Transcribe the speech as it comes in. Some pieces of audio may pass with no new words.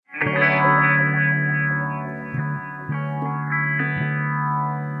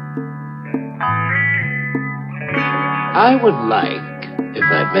I would like, if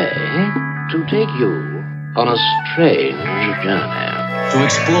I may, to take you on a strange journey. To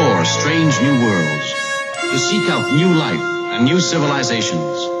explore strange new worlds, to seek out new life and new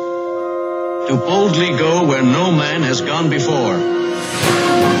civilizations, to boldly go where no man has gone before.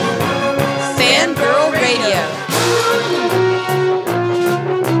 Fangirl Radio.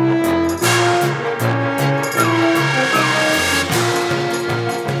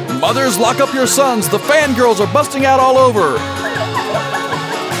 Mothers, lock up your sons. The fangirls are busting out all over.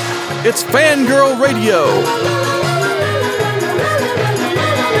 It's Fangirl Radio.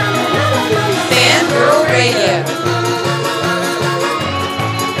 Fangirl Radio.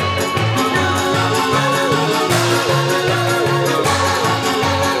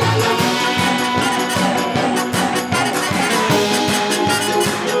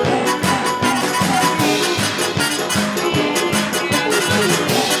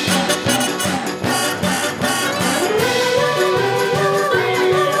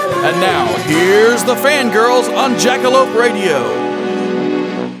 And now, here's the Fangirls on Jackalope Radio.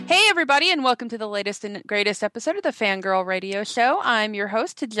 Hey everybody, and welcome to the latest and greatest episode of the Fangirl Radio Show. I'm your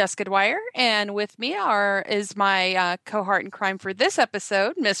host, Jessica Dwyer, and with me is my cohort in crime for this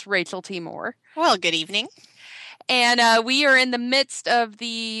episode, Miss Rachel T. Moore. Well, good evening. And we are in the midst of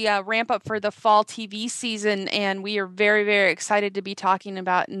the ramp up for the fall TV season, and we are very, very excited to be talking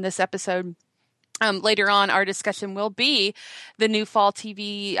about in this episode. Later on, our discussion will be the new fall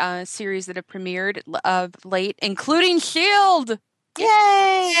TV series that have premiered of late, including S.H.I.E.L.D.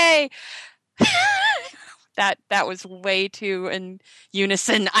 Yay! That was way too in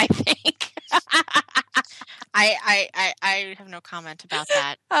unison, I think. I have no comment about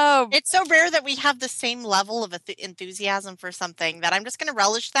that. Oh, it's so rare that we have the same level of enthusiasm for something that I'm just going to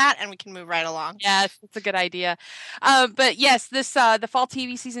relish that, and we can move right along. Yes, it's a good idea. But yes, this the fall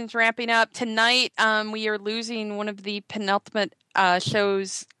TV season is ramping up tonight. We are losing one of the penultimate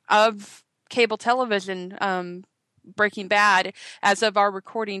shows of cable television. Breaking Bad, as of our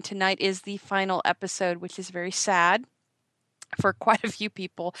recording tonight, is the final episode, which is very sad for quite a few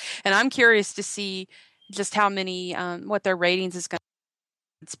people. And I'm curious to see just how many, what their ratings is going to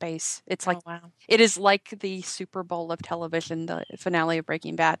be in space. It's like, wow. It is like the Super Bowl of television, the finale of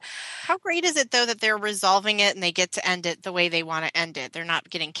Breaking Bad. How great is it, though, that they're resolving it and they get to end it the way they want to end it? They're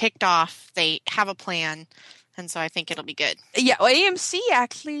not getting kicked off. They have a plan. And so I think it'll be good. Yeah, AMC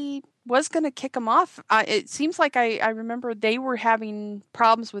actually was going to kick them off. It seems like I remember they were having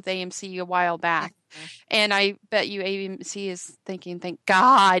problems with AMC a while back. Mm-hmm. And I bet you AMC is thinking, thank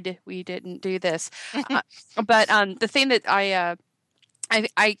God we didn't do this. But the thing that I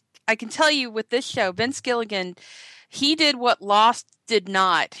can tell you with this show, Vince Gilligan, he did what Lost did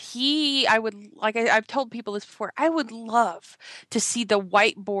not. I've told people this before, I would love to see the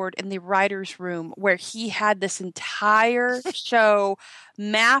whiteboard in the writer's room where he had this entire show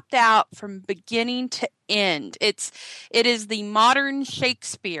mapped out from beginning to end. It is the modern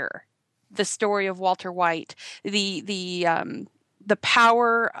Shakespeare, the story of Walter White, the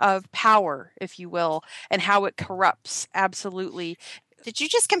power of power, if you will, and how it corrupts absolutely. Did you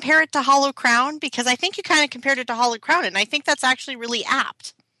just compare it to Hollow Crown? Because I think you kind of compared it to Hollow Crown, and I think that's actually really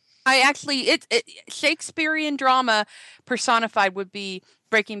apt. Shakespearean drama personified would be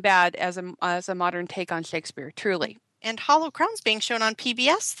Breaking Bad as a modern take on Shakespeare, truly. And Hollow Crown's being shown on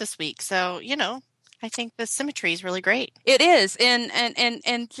PBS this week, so I think the symmetry is really great. It is,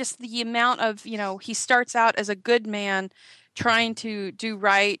 and just the amount of he starts out as a good man trying to do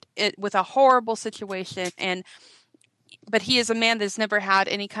right with a horrible situation but he is a man that's never had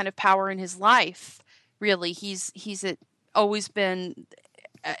any kind of power in his life. Really, he's always been,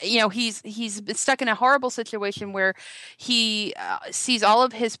 he's been stuck in a horrible situation where he sees all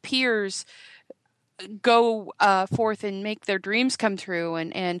of his peers go forth and make their dreams come true,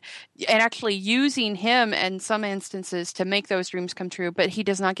 and actually using him in some instances to make those dreams come true. But he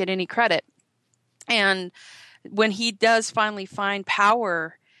does not get any credit. And when he does finally find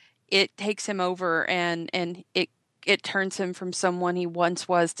power, it takes him over, and it turns him from someone he once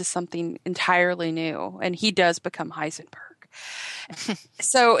was to something entirely new, and he does become Heisenberg.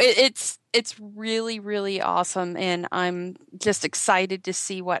 So it's really, really awesome, and I'm just excited to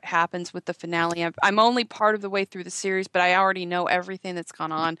see what happens with the finale. I'm only part of the way through the series, but I already know everything that's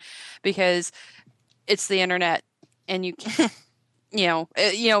gone on because it's the internet, and you can't.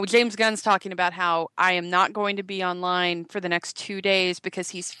 James Gunn's talking about how I am not going to be online for the next 2 days because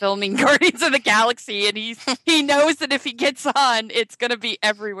he's filming Guardians of the Galaxy, and he knows that if he gets on, it's going to be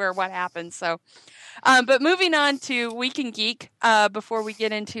everywhere what happens. So, but moving on to Week in Geek, before we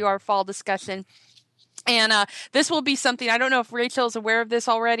get into our fall discussion. And this will be something, I don't know if Rachel is aware of this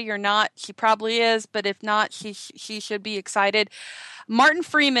already or not. She probably is, but if not, she should be excited. Martin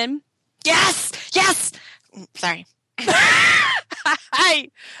Freeman. Yes! Sorry.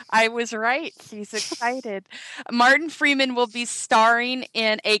 I was right. She's excited. Martin Freeman will be starring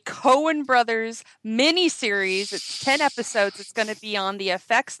in a Coen Brothers miniseries. It's 10 episodes. It's going to be on the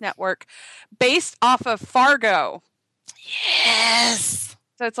FX network based off of Fargo. Yes!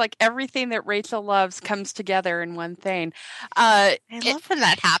 So it's like everything that Rachel loves comes together in one thing. I love when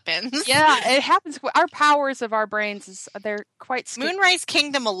that happens. Yeah, it happens. Our powers of our brains, they're quite scary. Moonrise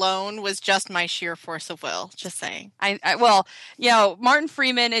Kingdom alone was just my sheer force of will. Just saying. Well, Martin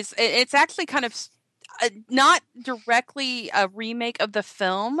Freeman it's actually kind of not directly a remake of the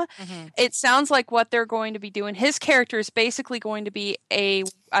film. Mm-hmm. It sounds like what they're going to be doing. His character is basically going to be a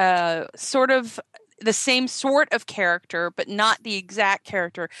sort of the same sort of character, but not the exact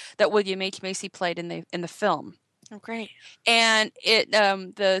character that William H. Macy played in the film. Oh, great! And it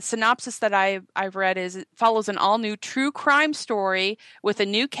the synopsis that I've read is it follows an all new true crime story with a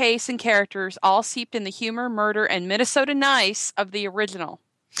new case and characters, all seeped in the humor, murder, and Minnesota nice of the original.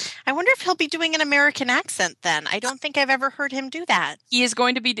 I wonder if he'll be doing an American accent then. I don't think I've ever heard him do that. He is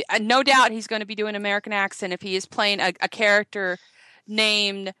going to be, no doubt, he's going to be doing an American accent if he is playing a character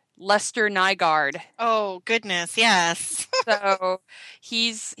named Lester Nygaard. Oh, goodness, yes. So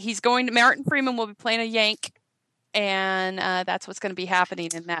Martin Freeman will be playing a Yank, and that's what's going to be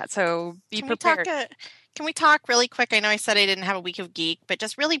happening in that. So be prepared. Can we talk really quick? I know I said I didn't have a week of geek, but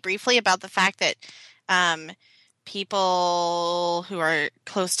just really briefly about the fact that people who are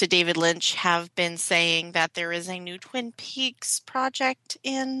close to David Lynch have been saying that there is a new Twin Peaks project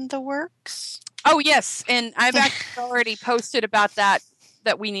in the works. Oh, yes, and I've actually already posted about that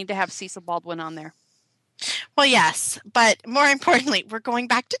we need to have Cecil Baldwin on there. Well, yes, but more importantly, we're going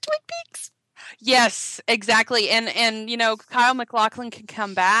back to Twin Peaks. Yes, exactly. And Kyle MacLachlan can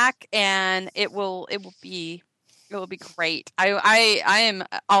come back and it will be great. I am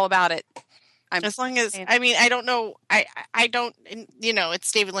all about it. As long as, I don't know, I don't,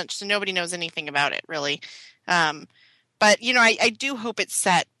 it's David Lynch, so nobody knows anything about it really. But I do hope it's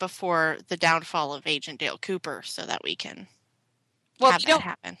set before the downfall of Agent Dale Cooper so that we can have that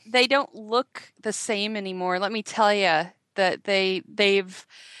happen. They don't look the same anymore. Let me tell you that they've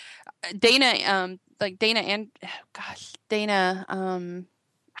Dana,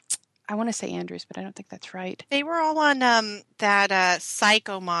 I want to say Andrews, but I don't think that's right. They were all on that psych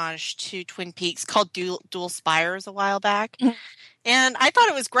homage to Twin Peaks called Dual Spires a while back. Mm-hmm. And I thought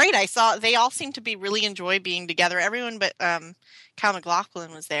it was great. I saw they all seemed to be really enjoy being together. Everyone but Kyle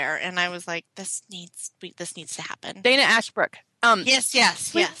MacLachlan was there. And I was like, this needs to happen. Dana Ashbrook.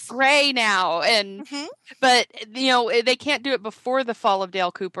 Yes. Gray now. And mm-hmm. But, they can't do it before the fall of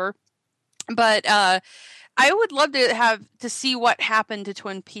Dale Cooper. But I would love to see what happened to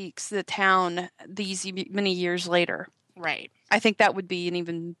Twin Peaks, the town, these many years later. Right. I think that would be an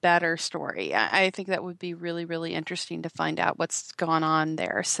even better story. I think that would be really, really interesting to find out what's gone on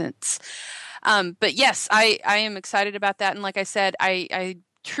there since. But yes, I am excited about that. And like I said, I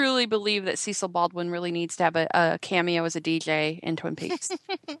truly believe that Cecil Baldwin really needs to have a cameo as a DJ in Twin Peaks.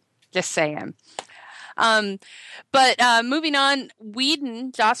 Just saying. But moving on,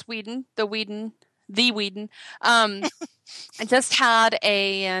 Joss Whedon, the Whedon, just had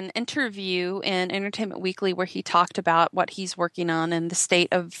an interview in Entertainment Weekly where he talked about what he's working on and the state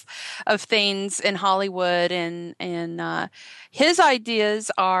of things in Hollywood, and his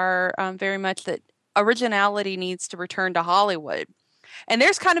ideas are very much that originality needs to return to Hollywood. And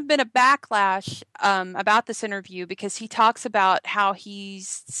there's kind of been a backlash about this interview because he talks about how he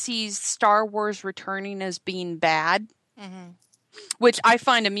sees Star Wars returning as being bad. Mm-hmm. Which I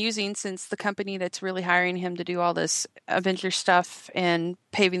find amusing since the company that's really hiring him to do all this Avengers stuff and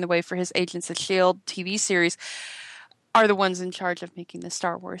paving the way for his Agents of S.H.I.E.L.D. TV series are the ones in charge of making the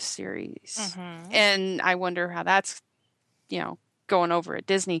Star Wars series. Mm-hmm. And I wonder how that's, going over at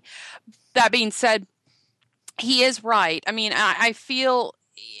Disney. That being said, he is right. I mean, I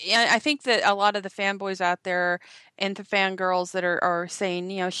think that a lot of the fanboys out there and the fangirls that are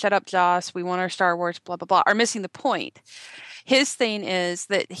saying, shut up, Joss, we want our Star Wars, blah, blah, blah, are missing the point. His thing is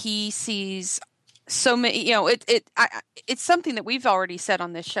that he sees so many, it's something that we've already said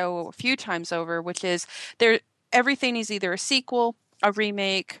on this show a few times over, which is everything is either a sequel, a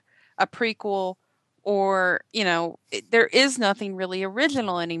remake, a prequel, or, there is nothing really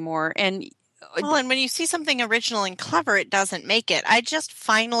original anymore. And when you see something original and clever, it doesn't make it. I just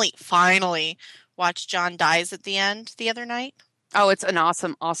finally watched John Dies at the End the other night. Oh, it's an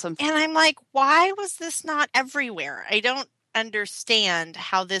awesome. And I'm like, why was this not everywhere? understand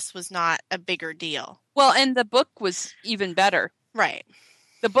how this was not a bigger deal. Well, and the book was even better. Right.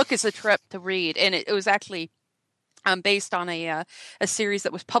 The book is a trip to read, and it was actually based on a series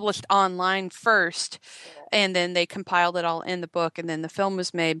that was published online first, and then they compiled it all in the book, and then the film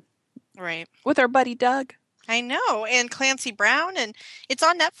was made. Right. With our buddy Doug. I know, and Clancy Brown, and it's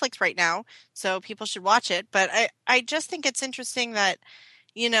on Netflix right now, so people should watch it. But I just think it's interesting that,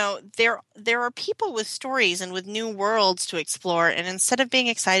 there are people with stories and with new worlds to explore, and instead of being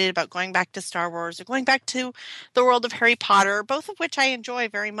excited about going back to Star Wars or going back to the world of Harry Potter, both of which I enjoy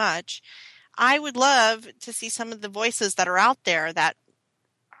very much, I would love to see some of the voices that are out there that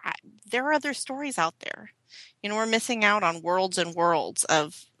there are other stories out there. We're missing out on worlds and worlds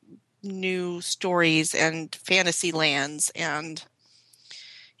of new stories and fantasy lands, and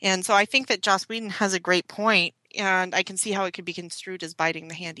so I think that Joss Whedon has a great point, and I can see how it could be construed as biting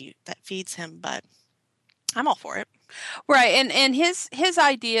the hand that feeds him, but I'm all for it. Right, and his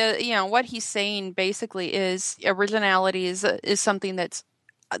idea, what he's saying basically is originality is something that's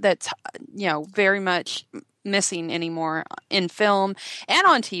very much missing anymore in film and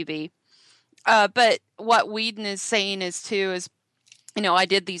on TV. But what Whedon is saying is I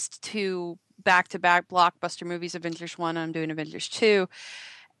did these 2 back-to-back blockbuster movies, Avengers 1 and I'm doing Avengers 2.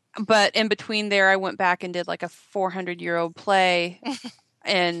 But in between there, I went back and did like a 400-year-old play,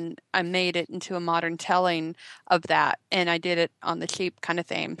 and I made it into a modern telling of that. And I did it on the cheap kind of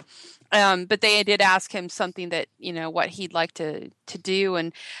thing. But they did ask him something that, what he'd like to do.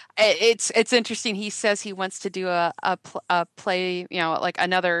 And it's interesting. He says he wants to do a play, like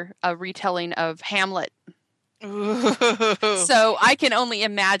a retelling of Hamlet. Ooh. So I can only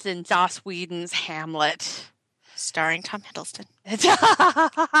imagine Joss Whedon's Hamlet. Starring Tom Hiddleston.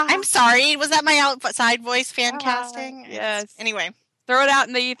 I'm sorry. Was that my outside voice fan casting? Yes. Anyway. Throw it out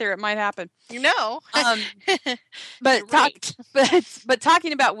in the ether. It might happen. But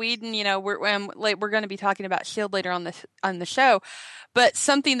talking about Whedon, we're going to be talking about S.H.I.E.L.D. later on the show. But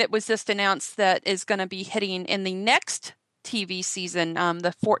something that was just announced that is going to be hitting in the next TV season,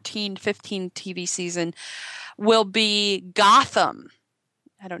 the 14-15 TV season, will be Gotham.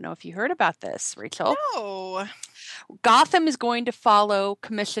 I don't know if you heard about this, Rachel. No. Gotham is going to follow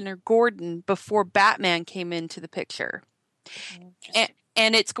Commissioner Gordon before Batman came into the picture.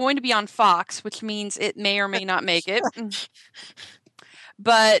 And it's going to be on Fox, which means it may or may not make it.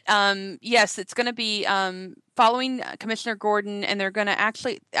 But yes, it's going to be following Commissioner Gordon, and they're going to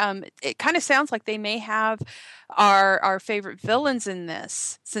actually. It kind of sounds like they may have our favorite villains in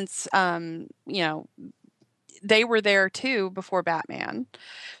this, since they were there too before Batman.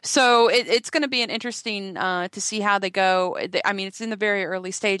 So it's going to be an interesting to see how they go. It's in the very early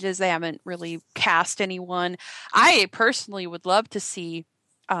stages. They haven't really cast anyone. I personally would love to see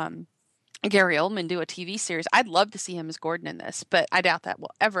Gary Oldman do a TV series. I'd love to see him as Gordon in this, but I doubt that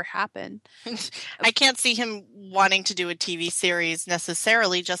will ever happen. I can't see him wanting to do a TV series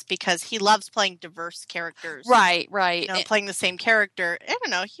necessarily, just because he loves playing diverse characters. Right. Playing the same character. I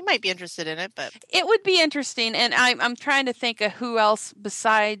don't know. He might be interested in it, but it would be interesting. And I'm trying to think of who else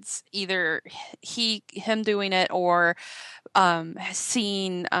besides either him doing it or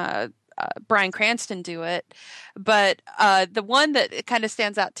seeing Bryan Cranston do it. But the one that kind of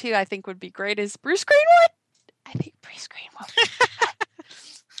stands out too, I think would be great, is Bruce Greenwood. I think Bruce Greenwood.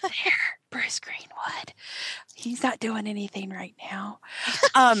 Bruce Greenwood. He's not doing anything right now.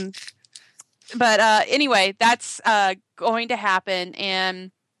 But anyway, that's going to happen.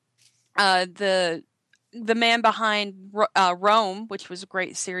 And the man behind Rome, which was a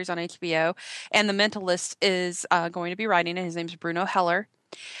great series on HBO, and The Mentalist is going to be writing it. His name's Bruno Heller.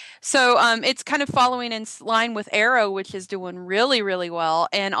 So it's kind of following in line with Arrow, which is doing really, really well.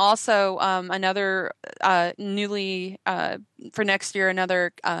 And also another newly, for next year,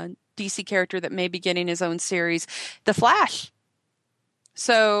 another DC character that may be getting his own series, The Flash.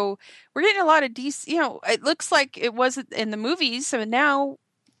 So we're getting a lot of DC, it looks like it wasn't in the movies, so now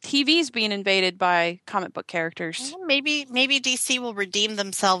TV's being invaded by comic book characters. Maybe DC will redeem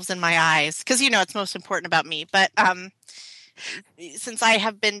themselves in my eyes, because it's most important about me. But since I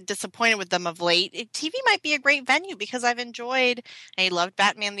have been disappointed with them of late, TV might be a great venue, because I loved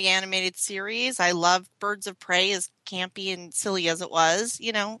Batman the Animated Series. I loved Birds of Prey, as campy and silly as it was,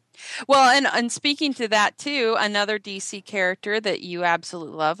 Well, and speaking to that too, another DC character that you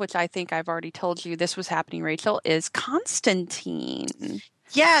absolutely love, which I think I've already told you this was happening, Rachel, is Constantine.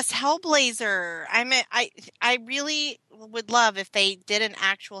 Yes, Hellblazer. I really would love if they did an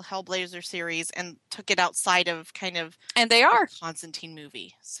actual Hellblazer series and took it outside of kind of And they are. the Constantine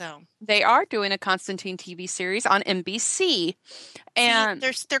movie. So They are doing a Constantine TV series on NBC. And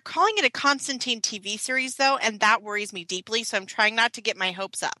they're calling it a Constantine TV series though, and that worries me deeply. So I'm trying not to get my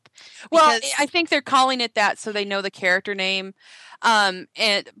hopes up. well, because- I think they're calling it that so they know the character name.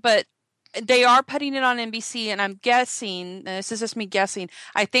 But they are putting it on NBC, and I'm guessing, and this is just me guessing,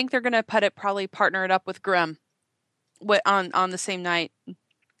 I think they're going to probably partner it up with Grimm on the same night.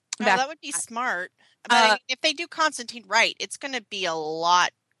 that would be smart. But I mean, if they do Constantine right, it's going to be a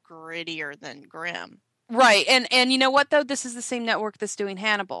lot grittier than Grimm. Right. And you know what, though? This is the same network that's doing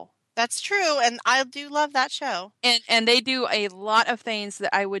Hannibal. That's true, and I do love that show. And they do a lot of things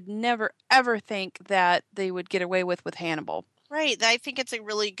that I would never, ever think that they would get away with Hannibal. Right. I think it's a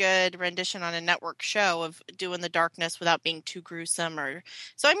really good rendition on a network show of doing the darkness without being too gruesome.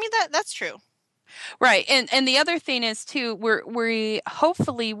 So I mean that's true. Right. And the other thing is too, we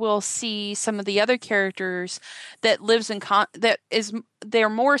hopefully will see some of the other characters that lives in they're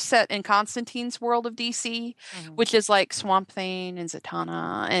more set in Constantine's world of DC, which is like Swamp Thing and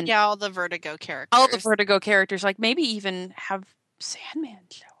Zatanna and all the Vertigo characters. All the Vertigo characters, like maybe even have Sandman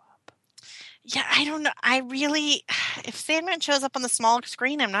show up. Yeah, I don't know. If Sandman shows up on the small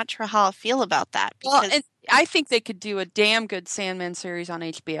screen, I'm not sure how I feel about that. Well, and I think they could do a damn good Sandman series on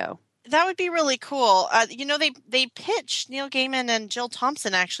HBO. That would be really cool. They pitched, Neil Gaiman and Jill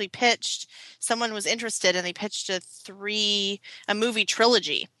Thompson actually pitched, someone was interested and they pitched a movie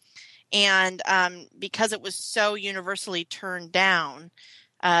trilogy. And because it was so universally turned down,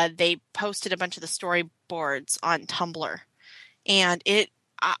 they posted a bunch of the storyboards on Tumblr. And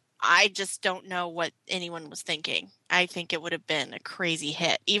I just don't know what anyone was thinking. I think it would have been a crazy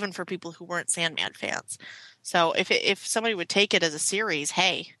hit, even for people who weren't Sandman fans. So if somebody would take it as a series,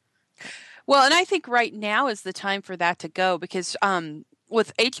 hey. Well, and I think right now is the time for that to go because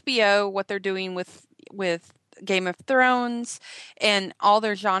with HBO, what they're doing with Game of Thrones and all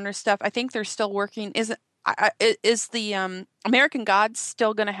their genre stuff, I think they're still working. Is the American Gods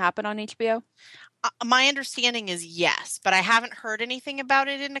still going to happen on HBO? My understanding is yes, but I haven't heard anything about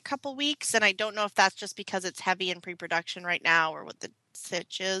it in a couple weeks, and I don't know if that's just because it's heavy in pre-production right now or what the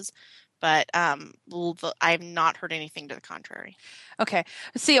sitch is. But I've not heard anything to the contrary. Okay.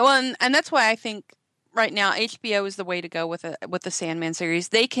 See, well, and that's why I think right now HBO is the way to go with the Sandman series.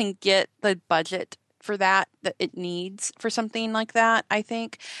 They can get the budget for that it needs for something like that, I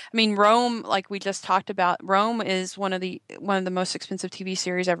think. I mean, Rome, like we just talked about, Rome is one of the most expensive TV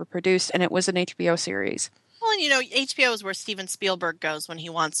series ever produced, and it was an HBO series. Well, and HBO is where Steven Spielberg goes when he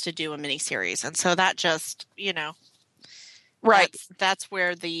wants to do a miniseries, and so that just, right. That's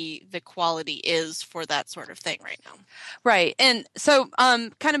where the quality is for that sort of thing right now. Right. And so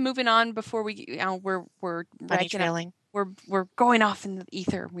kind of moving on before we're trailing. We're going off in the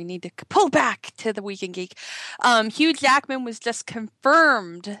ether. We need to pull back to the Week in Geek. Hugh Jackman was just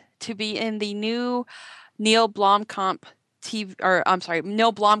confirmed to be in the new Neil Blomkamp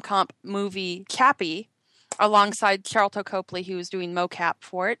movie Chappie, alongside Charlton Copley, who was doing mocap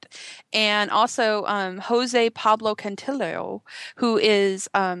for it, and also Jose Pablo Cantillo, who is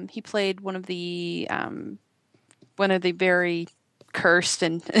he played one of the very cursed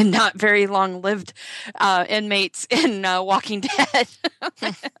and not very long-lived inmates in Walking Dead.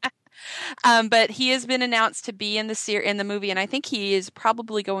 But he has been announced to be in the movie, and I think he is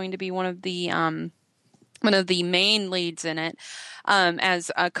probably going to be one of the main leads in it.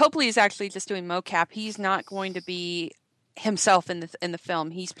 As Copley is actually just doing mocap, he's not going to be himself in the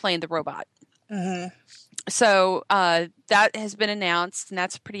film. He's playing the robot. Mm-hmm. So that has been announced, and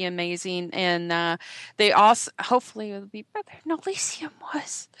that's pretty amazing. And they also hopefully it'll be better than Elysium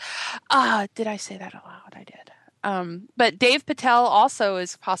was. Did I say that aloud? I did. But Dave Patel also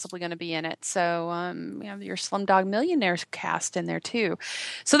is possibly going to be in it. So we have your Slumdog Millionaires cast in there too.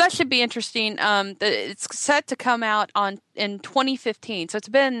 So that should be interesting. It's set to come out in 2015. So it's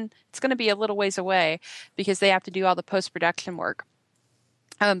going to be a little ways away because they have to do all the post-production work.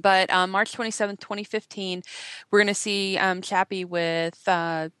 But March 27th, 2015, we're going to see Chappie with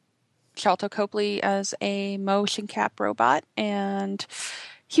Charlton Copley as a motion cap robot and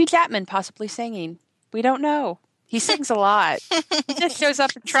Hugh Jackman possibly singing. We don't know. He sings a lot. He just shows up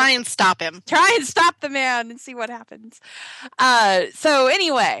and try and stop him. Try and stop the man and see what happens. So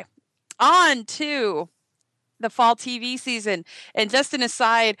anyway, on to the fall TV season. And just an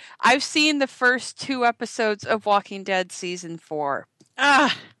aside, I've seen the first 2 episodes of Walking Dead season 4.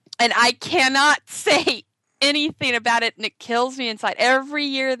 And I cannot say anything about it, and it kills me inside. Every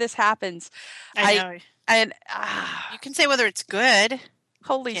year this happens. I know. And you can say whether it's good.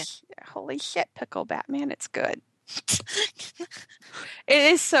 Holy shit, Pickle Batman! It's good. It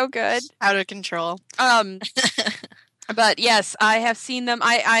is so good. Out of control. But yes, I have seen them.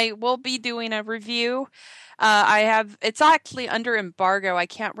 I will be doing a review. It's actually under embargo. I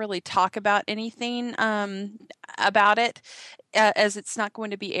can't really talk about anything about it as it's not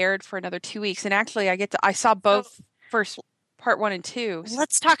going to be aired for another 2 weeks. And actually, I saw both first part 1 and 2.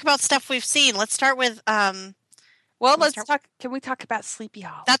 Let's talk about stuff we've seen. Let's start with Can we talk about Sleepy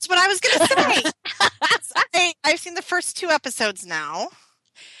Hollow? That's what I was going to say. I've seen the first 2 episodes now.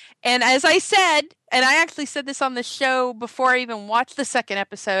 And as I said, and I actually said this on the show before I even watched the second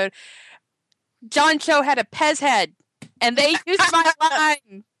episode, John Cho had a Pez head, and they used my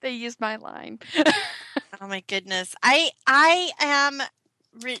line. They used my line. Oh my goodness. I am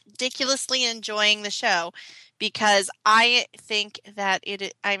ridiculously enjoying the show because I think that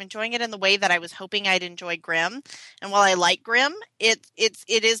I'm enjoying it in the way that I was hoping I'd enjoy Grimm. And while I like Grimm, it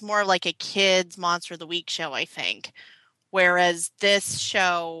is more like a kid's Monster of the Week show, I think. Whereas this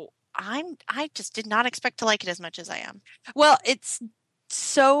show, I just did not expect to like it as much as I am. Well, it's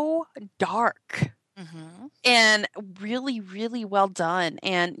so dark. Mm-hmm. And really, really well done.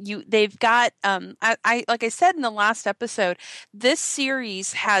 And they've got I like I said in the last episode, this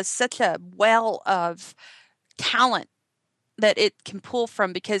series has such a well of talent that it can pull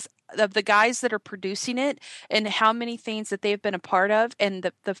from because of the guys that are producing it and how many things that they've been a part of and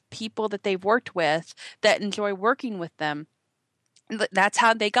the people that they've worked with that enjoy working with them. That's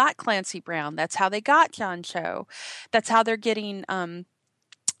how they got Clancy Brown. That's how they got John Cho. That's how they're getting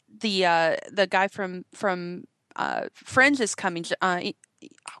the guy from Fringe is coming. Oh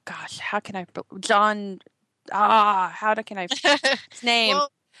gosh, how can I his name?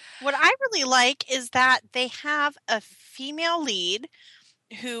 Well, what I really like is that they have a female lead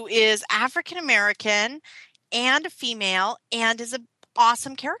who is African American and a female and is an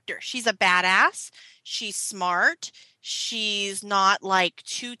awesome character. She's a badass. She's smart. She's not like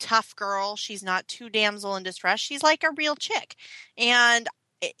too tough girl. She's not too damsel in distress. She's like a real chick. And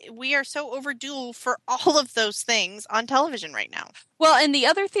we are so overdue for all of those things on television right now. Well, and the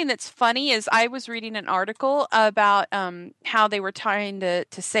other thing that's funny is I was reading an article about how they were trying to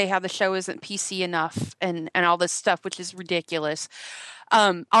say how the show isn't PC enough and all this stuff, which is ridiculous.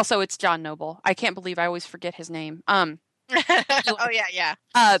 Also, it's John Noble. I can't believe I always forget his name. Oh yeah.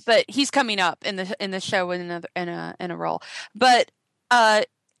 But he's coming up in the show in a role. But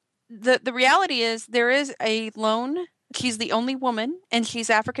the reality is there is a lone. She's the only woman, and she's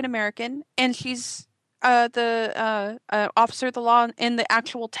African American, and she's the officer of the law in the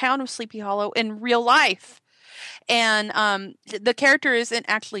actual town of Sleepy Hollow in real life. And the character isn't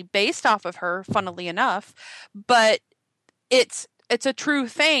actually based off of her, funnily enough, but it's a true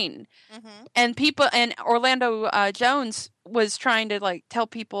thing. Mm-hmm. And Orlando Jones was trying to like tell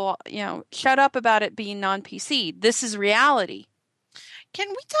people, shut up about it being non-PC. This is reality. Can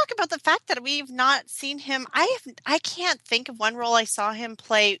we talk about the fact that we've not seen him? I can't think of one role I saw him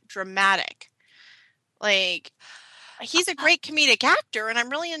play dramatic. Like, he's a great comedic actor, and I'm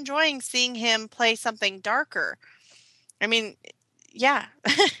really enjoying seeing him play something darker. I mean, yeah.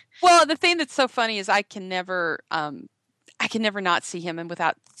 Well, the thing that's so funny is I can never not see him and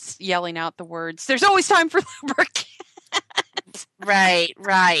without yelling out the words, "There's always time for lubricant."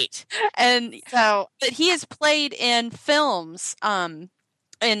 Right. And so, but he has played in films,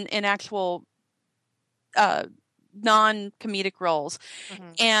 in actual non-comedic roles. Mm-hmm.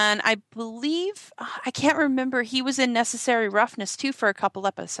 And I believe, I can't remember, he was in Necessary Roughness too for a couple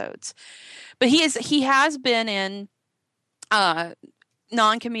episodes. But he has been in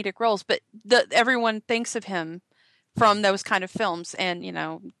non-comedic roles, but everyone thinks of him from those kind of films, and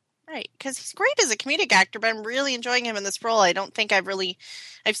right, because he's great as a comedic actor, but I'm really enjoying him in this role. I don't think I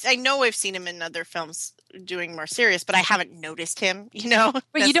know I've seen him in other films doing more serious, but I haven't noticed him,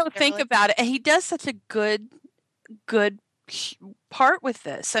 But you don't think about it. And he does such a good part with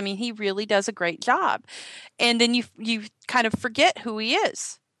this. I mean, he really does a great job. And then you kind of forget who he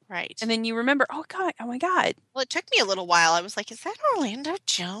is. Right. And then you remember, oh my God. Well, it took me a little while. I was like, is that Orlando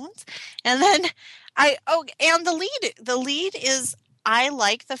Jones? And then and the lead is, I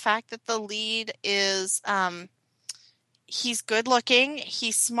like the fact that the lead is, he's good looking.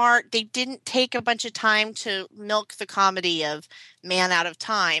 He's smart. They didn't take a bunch of time to milk the comedy of Man Out of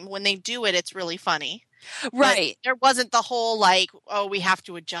Time. When they do it, it's really funny. Right. But there wasn't the whole we have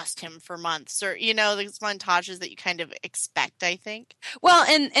to adjust him for months or, these montages that you kind of expect, I think. Well,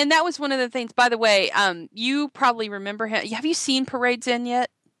 and that was one of the things, by the way, you probably remember him. Have you seen Parades In yet?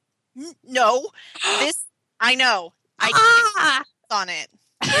 No. I know. I can't on it.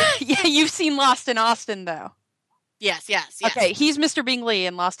 Yeah, you've seen Lost in Austin, though. Yes. Okay, he's Mr. Bingley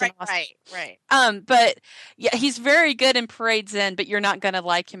in Lost in Austin. Right. But yeah, he's very good in Parade's End, but you're not going to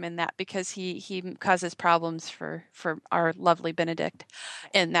like him in that because he causes problems for our lovely Benedict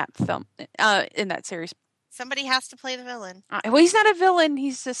in that film, in that series. Somebody has to play the villain. Well, he's not a villain;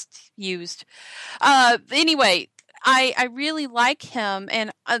 he's just used. Anyway, I really like him,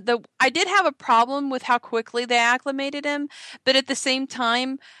 and I did have a problem with how quickly they acclimated him, but at the same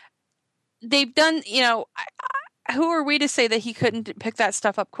time, they've done. Who are we to say that he couldn't pick that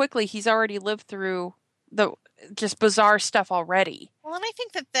stuff up quickly? He's already lived through the just bizarre stuff already. Well, and I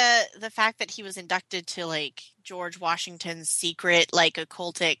think that the fact that he was inducted to like George Washington's secret like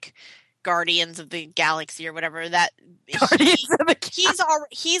occultic Guardians of the Galaxy or whatever, that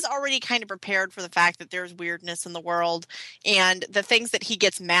he's already kind of prepared for the fact that there's weirdness in the world, and the things that he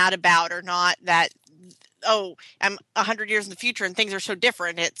gets mad about are not that, oh, I'm 100 years in the future and things are so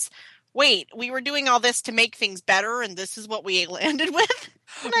different. It's, wait, we were doing all this to make things better and this is what we landed with.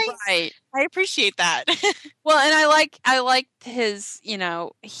 Right. I appreciate that. Well, and I liked his,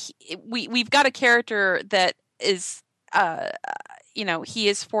 we've got a character that is he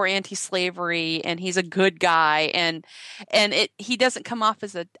is for anti-slavery and he's a good guy, and he doesn't come off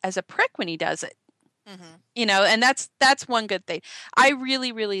as a prick when he does it. Mm-hmm. And that's one good thing. I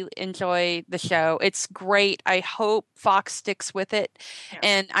really, really enjoy the show. It's great. I hope Fox sticks with it. Yeah.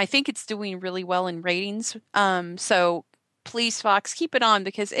 And I think it's doing really well in ratings. So please, Fox, keep it on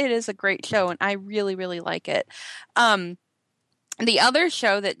because it is a great show and I really, really like it. The other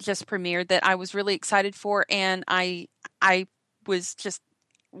show that just premiered that I was really excited for and I was just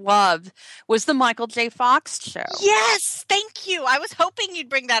loved was the Michael J. Fox show. Yes, thank you. I was hoping you'd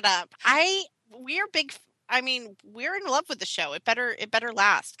bring that up. We're in love with the show. It better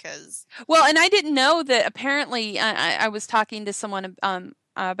last because. Well, and I didn't know that. Apparently, I was talking to someone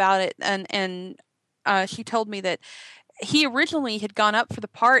about it, and she told me that he originally had gone up for the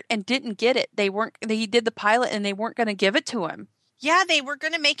part and didn't get it. He did the pilot, and they weren't going to give it to him. Yeah, they were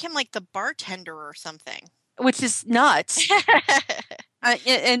going to make him like the bartender or something, which is nuts.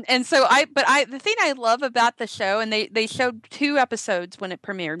 And so the thing I love about the show, and they showed 2 episodes when it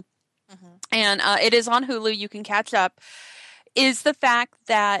premiered. Mm-hmm. And it is on Hulu. You can catch up. Is the fact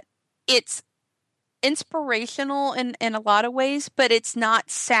that it's inspirational in a lot of ways, but it's not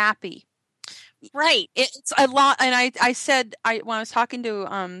sappy. Right. It's a lot. And I said when I was talking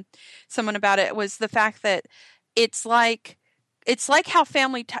to someone about it, was the fact that it's like how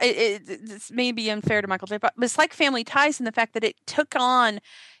Family Ties. This may be unfair to Michael J. but it's like Family Ties in the fact that it took on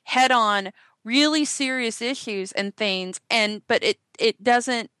head on really serious issues and things, but it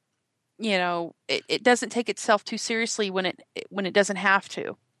doesn't. It doesn't take itself too seriously when it doesn't have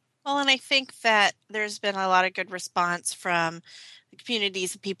to. Well, and I think that there's been a lot of good response from the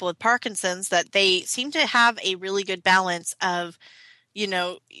communities of people with Parkinson's that they seem to have a really good balance of,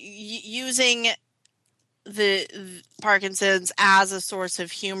 using the Parkinson's as a source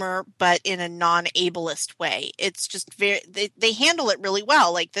of humor, but in a non-ableist way. It's just they handle it really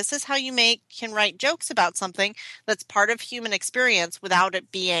well. Like, this is how you can write jokes about something that's part of human experience without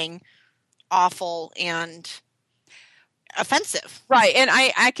it being awful and offensive. Right. And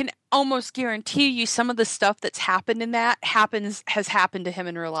I can almost guarantee you some of the stuff that's happened in that has happened to him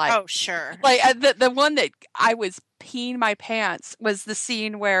in real life. Oh, sure. Like the one that I was peeing my pants was the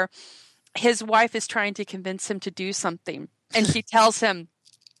scene where his wife is trying to convince him to do something and she tells him,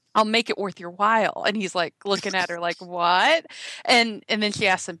 I'll make it worth your while. And he's like looking at her like, what? And then she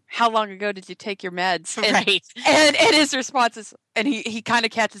asks him, how long ago did you take your meds? And, right. And his response is, and he kind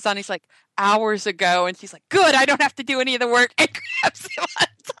of catches on. He's like, hours ago. And she's like, good, I don't have to do any of the work. And grabs him on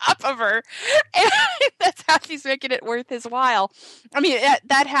top of her. And that's how she's making it worth his while. I mean,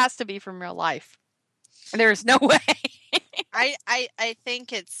 that has to be from real life. There's no way. I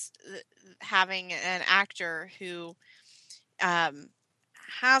think it's having an actor who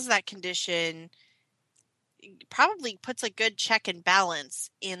has that condition probably puts a good check and balance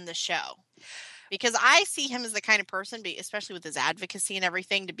in the show, because I see him as the kind of person, especially with his advocacy and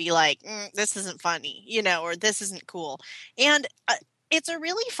everything, to be like, this isn't funny, or this isn't cool. And it's a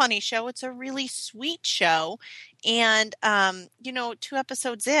really funny show. It's a really sweet show. And, 2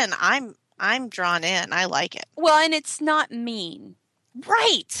 episodes in, I'm drawn in. I like it. Well, and it's not mean.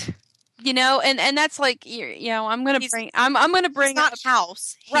 Right. And that's like, I'm going to bring not up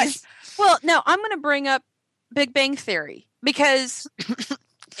House. Right. Well, no, I'm going to bring up Big Bang Theory because,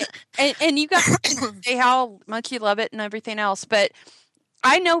 and you guys say how much you love it and everything else, but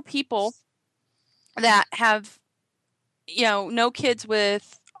I know people that have, no kids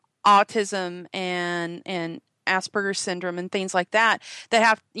with autism and Asperger's syndrome and things like that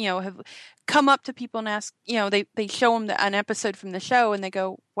have, have come up to people and ask, they show them an episode from the show and they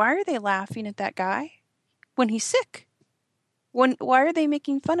go, why are they laughing at that guy when he's sick? Why are they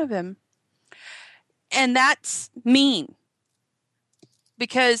making fun of him? And that's mean,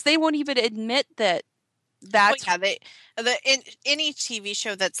 because they won't even admit that. That's in any TV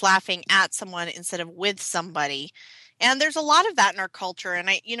show that's laughing at someone instead of with somebody. And there's a lot of that in our culture. And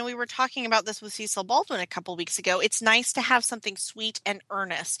we were talking about this with Cecil Baldwin a couple weeks ago. It's nice to have something sweet and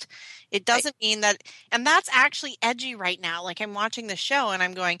earnest. It doesn't mean that, and that's actually edgy right now. Like, I'm watching the show and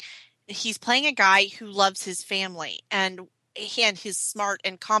I'm going, he's playing a guy who loves his family and he's smart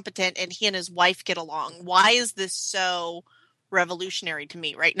and competent and he and his wife get along. Why is this so revolutionary to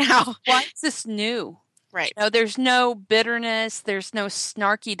me right now? Why is this new? Right. There's no bitterness. There's no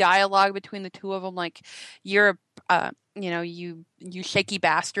snarky dialogue between the two of them. Like, you're you shaky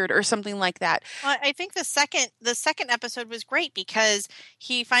bastard or something like that. Well, I think the second episode was great because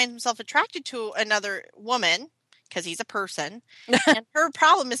he finds himself attracted to another woman because he's a person. And her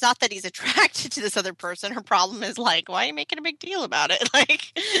problem is not that he's attracted to this other person. Her problem is like, why are you making a big deal about it?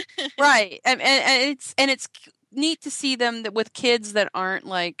 Like, right. And it's neat to see them with kids that aren't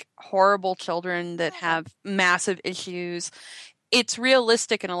like horrible children that have massive issues. It's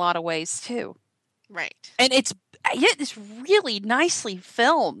realistic in a lot of ways too. Right. And it's really nicely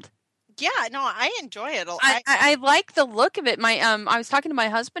filmed. Yeah, no, I enjoy it. I like the look of it. I was talking to my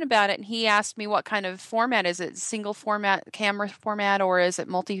husband about it and he asked me what kind of format is it, single format camera format, or is it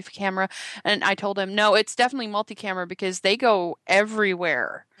multi-camera? And I told him, no, it's definitely multi-camera because they go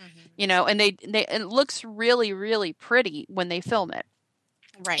everywhere. And it looks really, really pretty when they film it.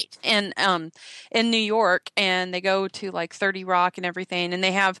 Right. And in New York, and they go to like 30 Rock and everything, and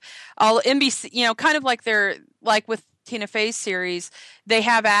they have all NBC, kind of like they're like with Tina Fey's series, they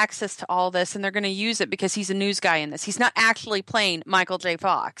have access to all this and they're going to use it because he's a news guy in this. He's not actually playing Michael J.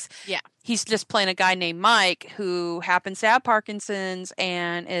 Fox. Yeah. He's just playing a guy named Mike who happens to have Parkinson's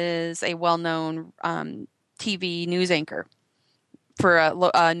and is a well-known TV news anchor for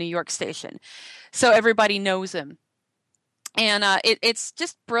a New York station. So everybody knows him. And it's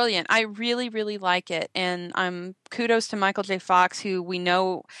just brilliant. I really, really like it. And kudos to Michael J. Fox, who we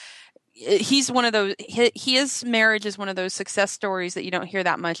know he's one of those, his marriage is one of those success stories that you don't hear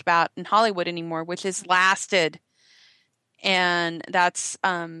that much about in Hollywood anymore, which has lasted. And that's,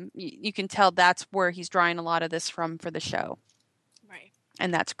 you can tell that's where he's drawing a lot of this from for the show. Right.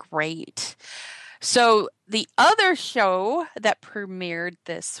 And that's great. So the other show that premiered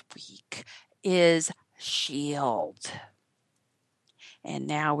this week is S.H.I.E.L.D. And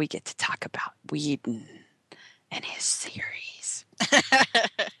now we get to talk about Whedon and his series.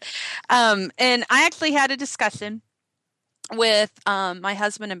 And I actually had a discussion with my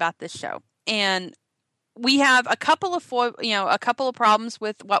husband about this show. And we have a couple of problems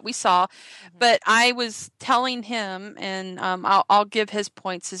with what we saw, but I was telling him, and I'll give his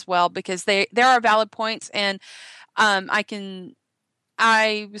points as well because there are valid points, and I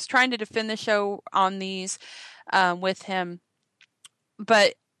was trying to defend the show on these with him,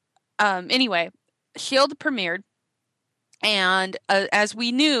 but anyway, S.H.I.E.L.D. premiered. And as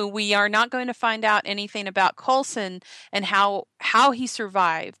we knew, we are not going to find out anything about Coulson and how he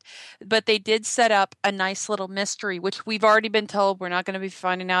survived. But they did set up a nice little mystery, which we've already been told we're not going to be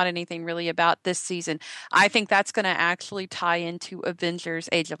finding out anything really about this season. I think that's going to actually tie into Avengers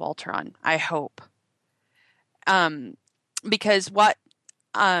Age of Ultron, I hope. Because one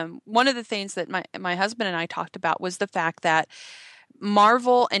of the things that my husband and I talked about was the fact that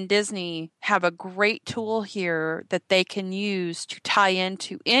Marvel and Disney have a great tool here that they can use to tie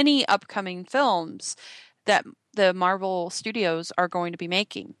into any upcoming films that the Marvel studios are going to be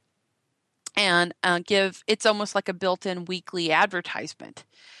making. And it's almost like a built-in weekly advertisement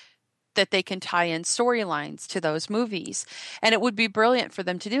that they can tie in storylines to those movies. And it would be brilliant for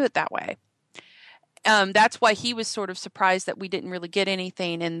them to do it that way. That's why he was sort of surprised that we didn't really get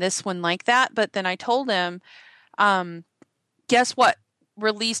anything in this one like that. But then I told him, guess what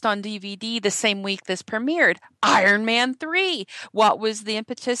released on DVD the same week this premiered? Iron Man 3. What was the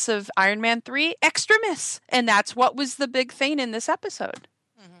impetus of Iron Man 3? Extremis. And that's what was the big thing in this episode.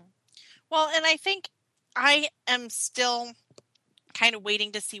 Mm-hmm. Well, and I think I am still kind of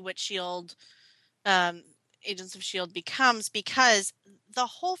waiting to see what S.H.I.E.L.D., Agents of S.H.I.E.L.D. becomes, because the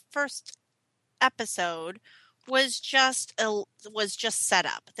whole first episode was just set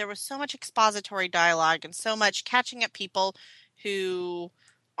up. There was so much expository dialogue and so much catching up people who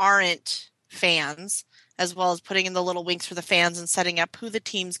aren't fans, as well as putting in the little winks for the fans and setting up who the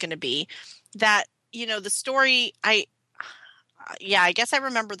team's going to be, that, the story, I yeah, I guess I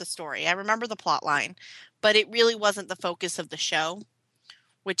remember the story. I remember the plot line, but it really wasn't the focus of the show,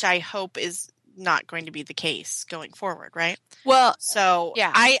 which I hope is not going to be the case going forward, right? Well, So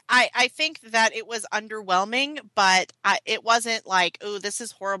yeah. I think that it was underwhelming, but it wasn't like, oh, this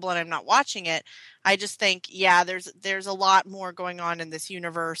is horrible and I'm not watching it. I just think, yeah, there's a lot more going on in this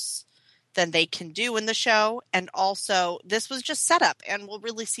universe than they can do in the show. And also, this was just setup, and we'll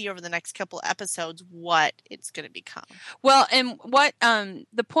really see over the next couple episodes what it's going to become. Well, and what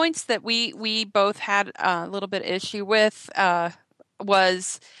the points that we both had a little bit of issue with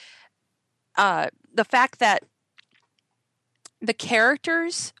was the fact that the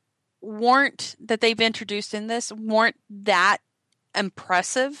characters that they've introduced in this weren't that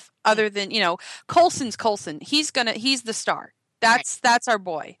impressive, other than, Coulson's Coulson. He's the star. That's our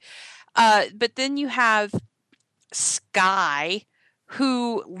boy. But then you have Skye,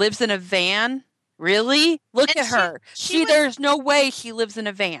 who lives in a van. Really? Look at her. There's no way she lives in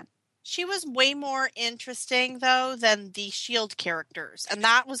a van. She was way more interesting, though, than the S.H.I.E.L.D. characters, and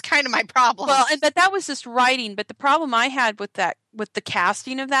that was kind of my problem. Well, but that was just writing. But the problem I had with the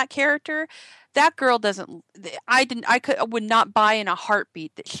casting of that character, that girl doesn't. I would not buy in a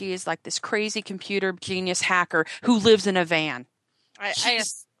heartbeat that she is like this crazy computer genius hacker who lives in a van.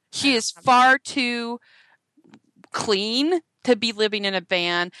 She is far too clean to be living in a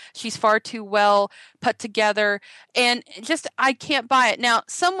van. She's far too well put together, and just, I can't buy it. Now,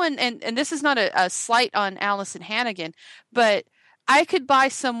 someone, and this is not a slight on Allison Hannigan, but I could buy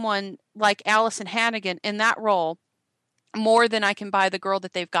someone like Allison Hannigan in that role more than I can buy the girl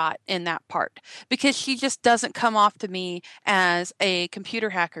that they've got in that part, because she just doesn't come off to me as a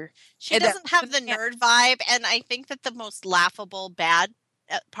computer hacker. She doesn't have the nerd vibe, and I think that the most laughable bad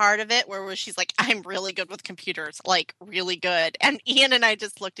part of it where she's like, I'm really good with computers, like really good, and Ian and I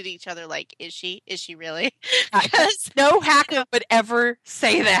just looked at each other like, is she really? Because no hacker would ever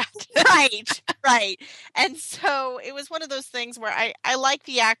say that. right. And so it was one of those things where I like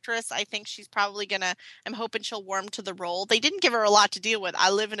the actress. I think she's probably I'm hoping she'll warm to the role. They didn't give her a lot to deal with.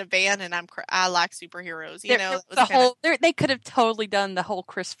 I live in a van and I like superheroes, they could have totally done the whole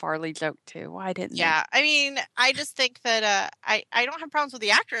Chris Farley joke too. Why didn't they? I mean, I just think that I don't have problems with the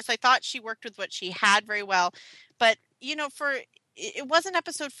actress. I thought she worked with what she had very well, but it was an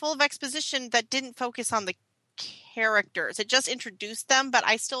episode full of exposition that didn't focus on the characters. It just introduced them, but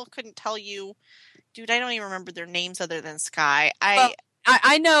I still couldn't tell you, dude, I don't even remember their names other than Skye.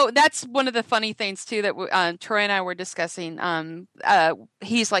 I know that's one of the funny things too that Troy and I were discussing.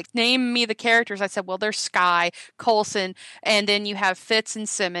 He's like, name me the characters. I said, well, there's Skye, Coulson, and then you have Fitz and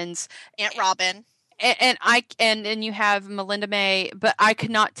Simmons, Aunt Robin. And you have Melinda May, but I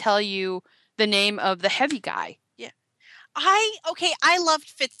could not tell you the name of the heavy guy. Yeah, I loved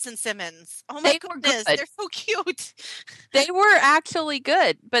Fitz and Simmons. Oh my goodness, they're so cute. They were actually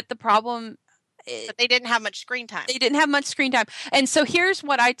good, but the problem, but they didn't have much screen time. And so here's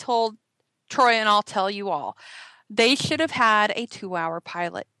what I told Troy, and I'll tell you all: they should have had a 2-hour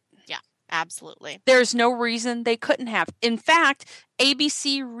pilot. Yeah, absolutely. There's no reason they couldn't have. In fact,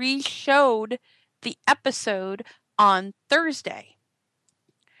 ABC re-showed the episode on Thursday.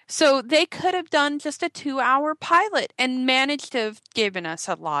 So they could have done just a 2-hour pilot and managed to have given us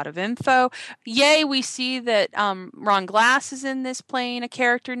a lot of info. Yay, we see that Ron Glass is in this playing a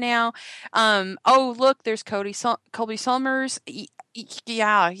character now. Oh, look, there's Colby Summers.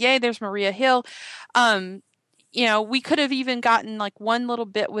 Yeah, yay, there's Maria Hill. We could have even gotten like one little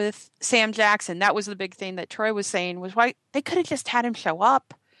bit with Sam Jackson. That was the big thing that Troy was saying, was why they could have just had him show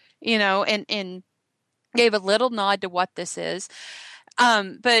up, and gave a little nod to what this is.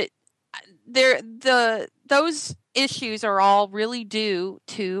 But those issues are all really due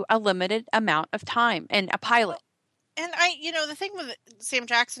to a limited amount of time and a pilot. And the thing with Sam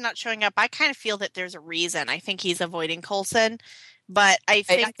Jackson not showing up, I kind of feel that there's a reason. I think he's avoiding Coulson, but I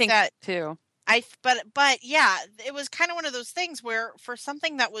think that too. But yeah, it was kind of one of those things where for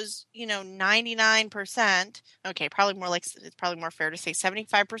something that was, 99%, okay, it's probably more fair to say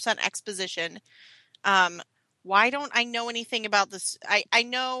 75% exposition. Why don't I know anything about this? I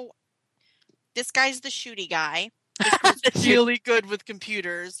know this guy's the shooty guy. He's really good with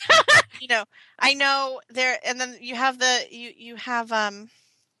computers. I know there, and then you have you have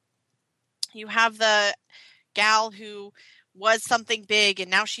the gal who was something big, and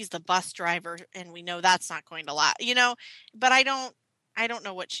now she's the bus driver, and we know that's not going to last. But I don't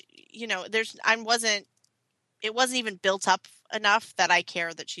know what it wasn't even built up enough that I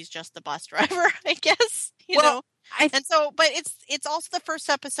care that she's just the bus driver, I guess, but it's also the first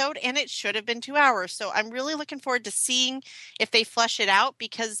episode, and it should have been 2 hours. So I'm really looking forward to seeing if they flesh it out,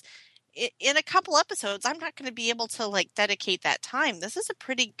 because in a couple episodes, I'm not going to be able to like dedicate that time. This is a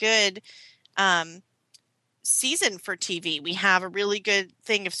pretty good season for TV. We have a really good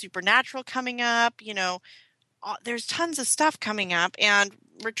thing of Supernatural coming up. You know, there's tons of stuff coming up and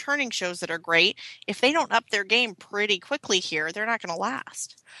returning shows that are great. If they don't up their game pretty quickly here, they're not going to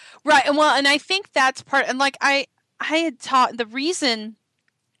last. Right. And well, and I think that's part, and like I had taught the reason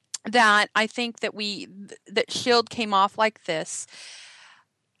that I think that that S.H.I.E.L.D. came off like this,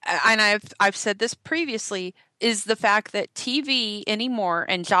 and I've said this previously, is the fact that TV anymore,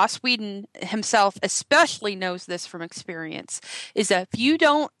 and Joss Whedon himself especially knows this from experience, is that if you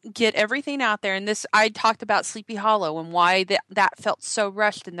don't get everything out there, and this, I talked about Sleepy Hollow and why that felt so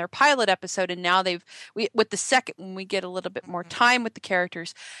rushed in their pilot episode, and now with the second, when we get a little bit more time with the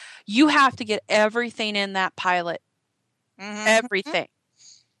characters, you have to get everything in that pilot, everything,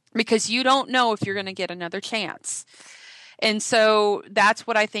 because you don't know if you're going to get another chance. And so that's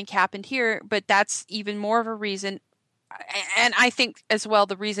what I think happened here, but that's even more of a reason. And I think as well,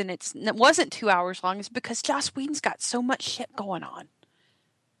 the reason it wasn't 2 hours long is because Joss Whedon's got so much shit going on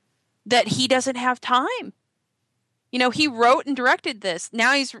that he doesn't have time. You know, he wrote and directed this.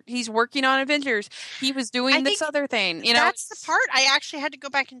 Now he's working on Avengers. He was doing this other thing. You know, that's the part I actually had to go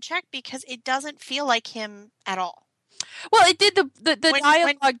back and check because it doesn't feel like him at all. Well, it did. The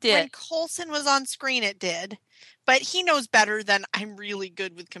dialogue did. When Coulson was on screen, it did. But he knows better than I'm really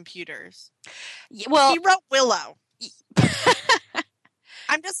good with computers. Well, he wrote Willow.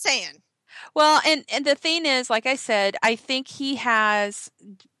 I'm just saying. Well, and the thing is, like I said, I think he has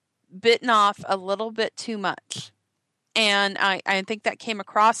bitten off a little bit too much. And I think that came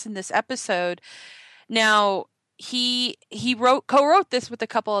across in this episode. Now, he co-wrote this with a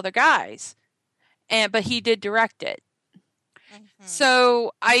couple other guys, but he did direct it.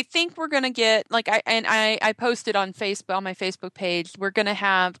 So I think we're going to get, like, I posted on Facebook, on my Facebook page, we're going to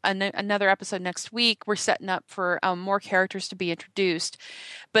have another episode next week. We're setting up for more characters to be introduced,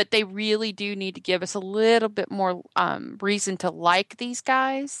 but they really do need to give us a little bit more reason to like these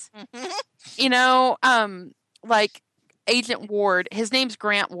guys. You know, like Agent Ward, his name's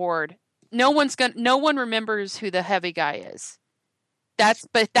Grant Ward. No one remembers who the heavy guy is.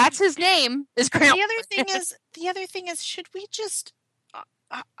 But that's his name, is Grant. The other thing is, should we just?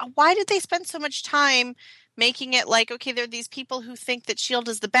 Why did they spend so much time making it like, okay, there are these people who think that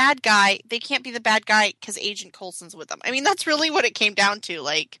S.H.I.E.L.D. is the bad guy. They can't be the bad guy because Agent Coulson's with them. I mean, that's really what it came down to.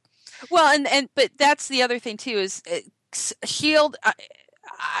 Like, well, but that's the other thing too is S.H.I.E.L.D.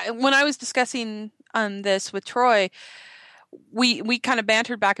 When I was discussing this with Troy, we kind of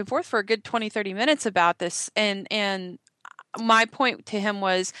bantered back and forth for a good 20-30 minutes about this, and my point to him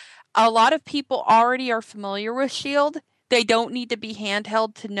was a lot of people already are familiar with S.H.I.E.L.D. They don't need to be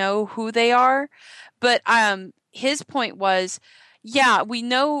handheld to know who they are. But his point was, yeah, we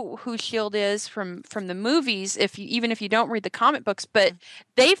know who S.H.I.E.L.D. is from the movies, even if you don't read the comic books, but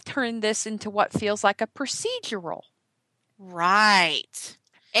they've turned this into what feels like a procedural. Right.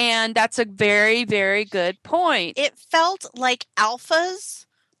 And that's a very, very good point. It felt like Alphas,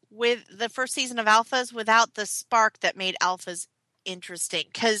 with the first season of Alphas, without the spark that made Alphas interesting,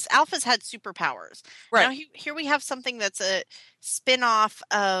 because Alphas had superpowers. Right. Now here we have something that's a spin-off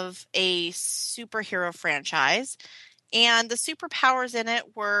of a superhero franchise, and the superpowers in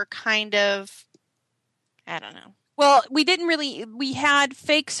it were kind of, I don't know. Well, we had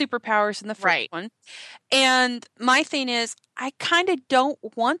fake superpowers in the first one. And my thing is, I kind of don't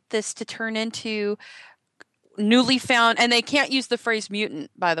want this to turn into newly found, and they can't use the phrase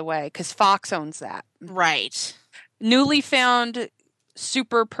mutant, by the way, because Fox owns that. Right. Newly found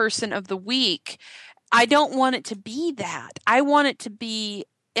super person of the week. I don't want it to be that. I want it to be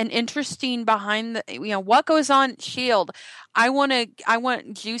an interesting behind the, what goes on S.H.I.E.L.D. I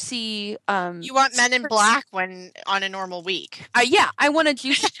want juicy. You want Men in Black when on a normal week. I want a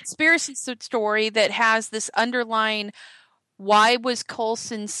juicy conspiracy story that has this underlying. Why was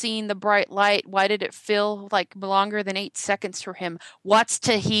Coulson seeing the bright light? Why did it feel like longer than 8 seconds for him? What's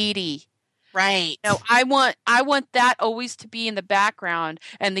Tahiti? Right. No, I want that always to be in the background,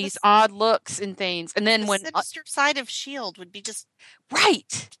 and these odd looks and things. And then when sinister side of S.H.I.E.L.D. would be just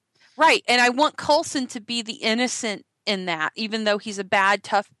right. And I want Coulson to be the innocent in that, even though he's a bad,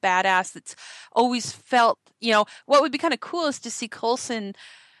 tough badass that's always felt. What would be kind of cool is to see Coulson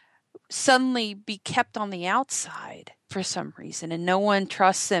suddenly be kept on the outside for some reason, and no one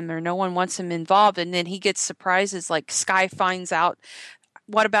trusts him or no one wants him involved, and then he gets surprises like Skye finds out,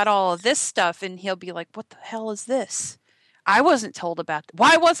 what about all of this stuff? And he'll be like, what the hell is this? I wasn't told about that.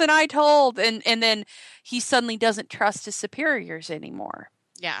 Why wasn't I told? And then he suddenly doesn't trust his superiors anymore.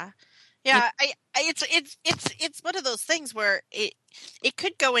 Yeah. Yeah, it's one of those things where it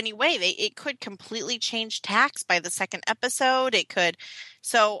could go any way. It could completely change tacks by the second episode. It could.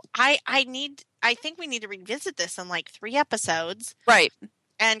 So I think we need to revisit this in like 3 episodes, Right.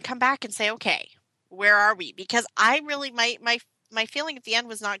 and come back and say, okay, where are we? Because I really my feeling at the end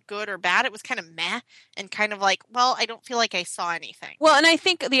was not good or bad. It was kind of meh, and kind of like, well, I don't feel like I saw anything. Well, and I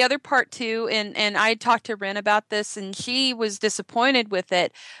think the other part too, and I talked to Ren about this, and she was disappointed with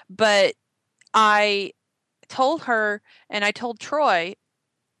it, but I told her, and I told Troy,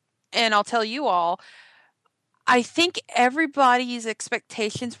 and I'll tell you all, I think everybody's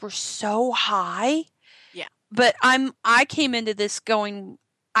expectations were so high. Yeah. But I came into this going,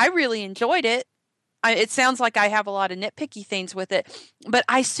 I really enjoyed it. It sounds like I have a lot of nitpicky things with it, but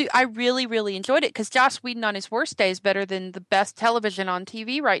I really, really enjoyed it because Joss Whedon on his worst day is better than the best television on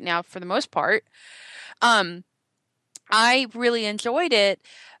TV right now for the most part. I really enjoyed it,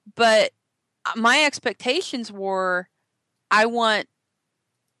 but my expectations were, I want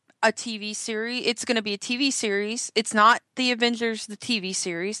a TV series. It's going to be a TV series. It's not the Avengers, the TV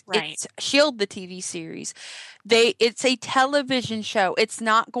series. Right. It's S.H.I.E.L.D., the TV series. It's a television show. It's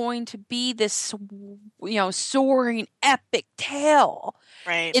not going to be this, soaring epic tale.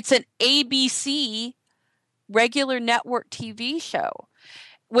 Right. It's an ABC regular network TV show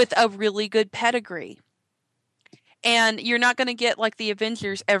with a really good pedigree. And you're not going to get like the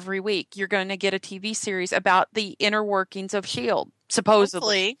Avengers every week. You're going to get a TV series about the inner workings of S.H.I.E.L.D., supposedly.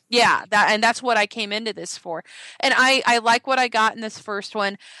 Hopefully. Yeah, that's what I came into this for. And I like what I got in this first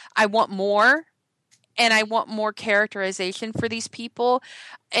one. I want more, and I want more characterization for these people,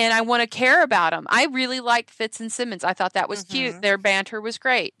 and I want to care about them. I really liked Fitz and Simmons. I thought that was cute. Their banter was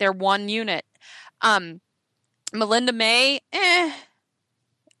great. They're one unit. Melinda May,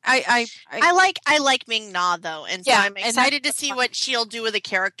 I like Ming Na though, and so I'm excited to see what she'll do with the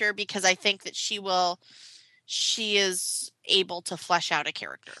character, because I think that she is able to flesh out a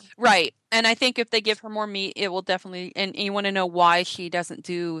character. Right. And I think if they give her more meat, it will definitely, and you want to know why she doesn't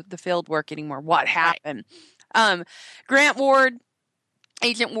do the field work anymore. What happened? Right. Grant Ward,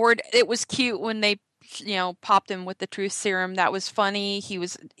 Agent Ward, it was cute when they, popped him with the truth serum. That was funny.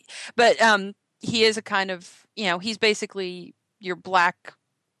 But he is a kind of, he's basically your Black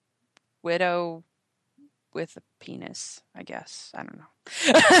Widow with a penis, I guess. I don't know.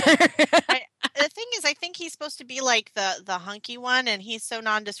 The thing is, I think he's supposed to be like the hunky one, and he's so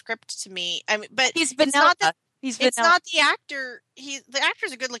nondescript to me. I mean, but he's vanilla. It's not the actor. The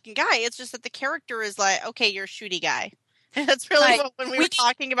actor's a good-looking guy. It's just that the character is like, okay, you're a shooty guy. And that's really right. when we were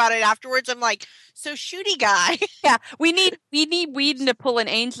talking about it afterwards. I'm like, so shooty guy. Yeah, we need Whedon to pull an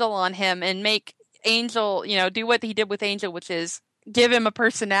Angel on him and make Angel, do what he did with Angel, which is give him a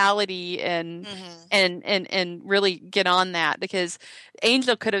personality and really get on that, because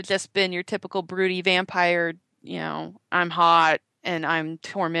Angel could have just been your typical broody vampire, I'm hot and I'm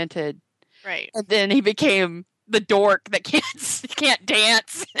tormented. Right. And then he became the dork that can't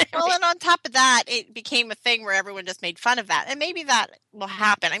dance. Well, and on top of that, it became a thing where everyone just made fun of that. And maybe that will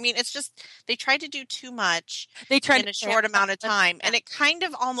happen. I mean, it's just they tried to do too much in a short amount of time. And it kind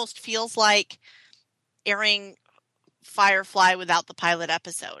of almost feels like airing Firefly without the pilot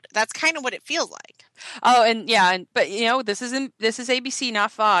episode. That's kind of what it feels like. Oh, and yeah, but this is ABC,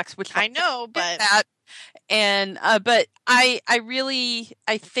 not Fox, which I know, but that. And but I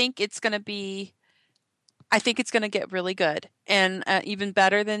think it's going to get really good, and even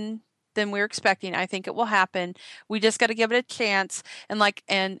better than we're expecting. I think it will happen. We just got to give it a chance. And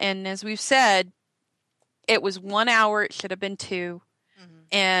and as we've said, it was 1 hour. It should have been 2.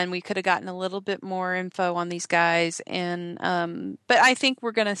 And we could have gotten a little bit more info on these guys, and but I think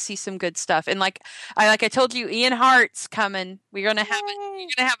we're gonna see some good stuff. And like I told you, Ian Hart's coming. We're gonna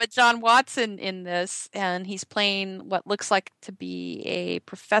have a John Watson in this, and he's playing what looks like to be a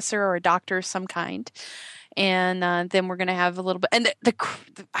professor or a doctor of some kind. And then we're gonna have a little bit, and the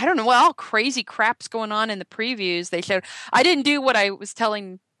I don't know what all crazy crap's going on in the previews they showed. I didn't do what I was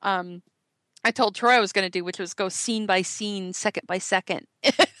telling. I told Troy I was going to do, which was go scene by scene, second by second,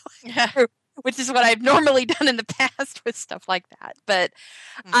 which is what I've normally done in the past with stuff like that. But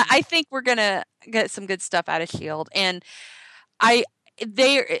I think we're going to get some good stuff out of S.H.I.E.L.D. And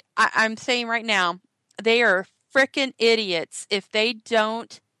I'm saying right now, they are frickin' idiots if they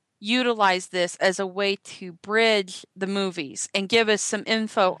don't utilize this as a way to bridge the movies and give us some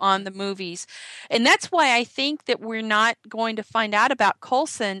info on the movies. And that's why I think that we're not going to find out about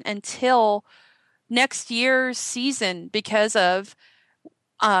Coulson until next year's season, because of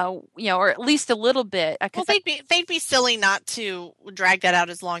or at least a little bit. Well, they'd be silly not to drag that out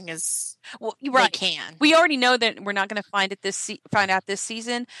as long as they can. We already know that we're not going to find out this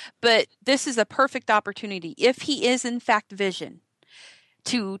season, but this is a perfect opportunity, if he is in fact Vision,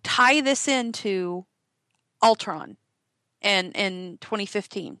 to tie this into Ultron and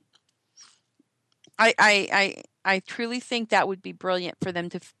 2015. I truly think that would be brilliant for them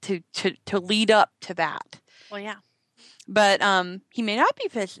to lead up to that. Well, yeah. But he may not be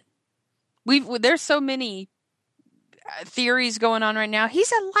Vision. There's so many theories going on right now.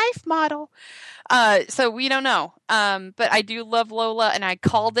 He's a life model. So we don't know. But I do love Lola, and I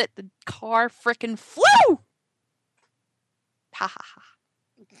called it. The car frickin' flew. Ha ha ha.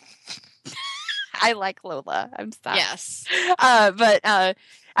 I like Lola. I'm sorry. Yes. But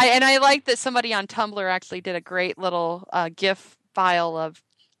I like that somebody on Tumblr actually did a great little GIF file of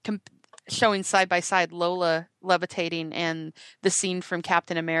showing side by side Lola levitating and the scene from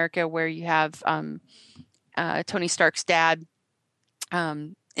Captain America where you have Tony Stark's dad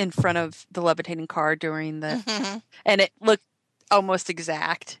in front of the levitating car during the, and it looked almost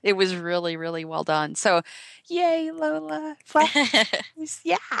exact. It was really, really well done. So, yay, Lola!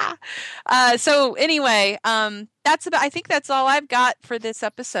 Yeah. So anyway, I think that's all I've got for this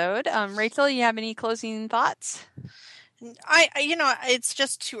episode. Rachel, you have any closing thoughts? It's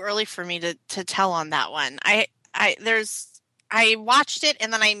just too early for me to tell on that one. I watched it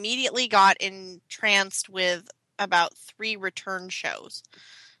and then I immediately got entranced with about 3 return shows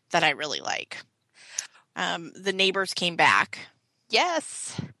that I really like. The Neighbors came back.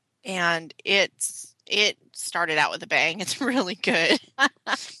 Yes. And it started out with a bang. It's really good.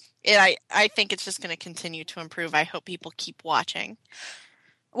 I think it's just going to continue to improve. I hope people keep watching.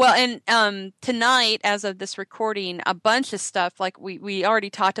 Well, and tonight, as of this recording, a bunch of stuff, like we already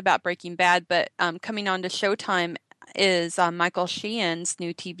talked about Breaking Bad, but coming on to Showtime is Michael Sheehan's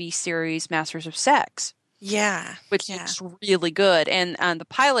new TV series, Masters of Sex. Yeah. Which is really good. And the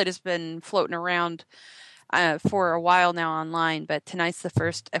pilot has been floating around for a while now online, but tonight's the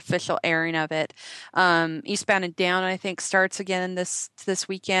first official airing of it. Eastbound and Down, I think, starts again this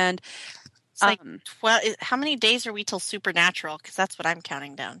weekend. It's like 12. How many days are we till Supernatural? Because that's what I'm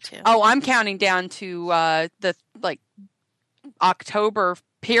counting down to. Oh, I'm counting down to the October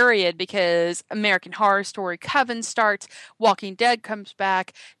period, because American Horror Story Coven starts, Walking Dead comes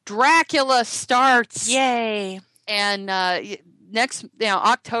back, Dracula starts. Yay! And next,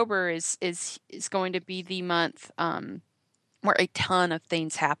 October is going to be the month where a ton of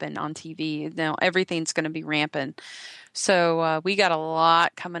things happen on TV. Now everything's going to be rampant. So we got a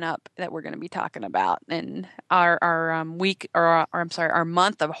lot coming up that we're going to be talking about. And our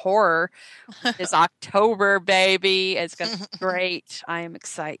month of horror is October, baby. It's going to be great. I am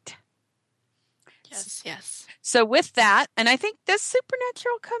excited. Yes. So with that, and I think does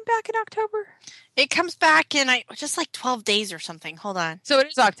Supernatural come back in October? It comes back in just like 12 days or something. Hold on. So it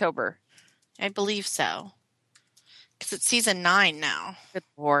is October. I believe so. Because it's season 9 now. Good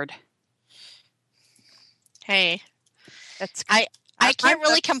Lord. Hey. I can't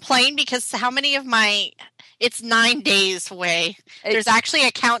really complain because how many of it's 9 days away. There's actually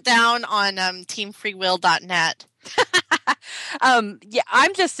a countdown on teamfreewill.net. Yeah,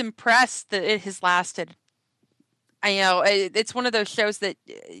 I'm just impressed that it has lasted. I know it's one of those shows that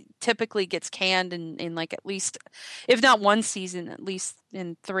typically gets canned in like at least, if not 1 season, at least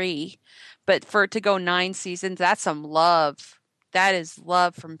in 3. But for it to go 9 seasons, that's some love. That is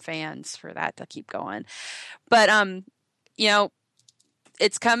love from fans for that to keep going. But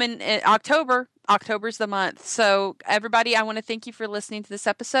it's coming in October. October's the month. So everybody, I want to thank you for listening to this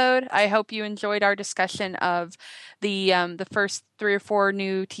episode. I hope you enjoyed our discussion of the first 3 or 4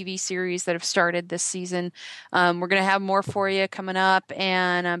 new TV series that have started this season. We're going to have more for you coming up,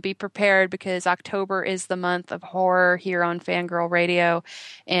 and be prepared because October is the month of horror here on Fangirl Radio,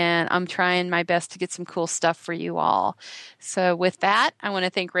 and I'm trying my best to get some cool stuff for you all. So with that, I want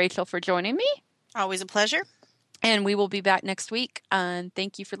to thank Rachel for joining me. Always a pleasure. And we will be back next week.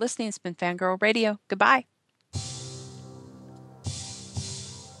 Thank you for listening. It's been Fangirl Radio. Goodbye.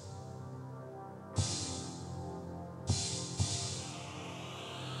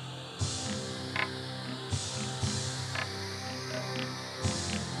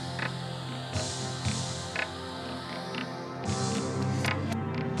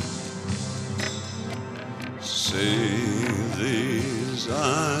 See these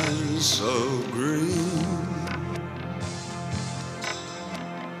eyes so green,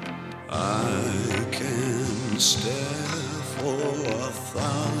 I can stare for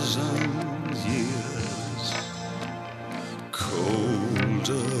 1,000 years,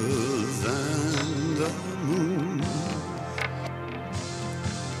 colder than the moon.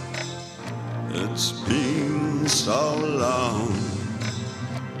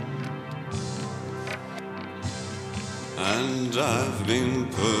 and I've been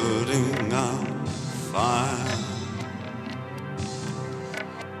putting out fire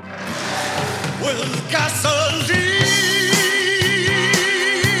with gasoline.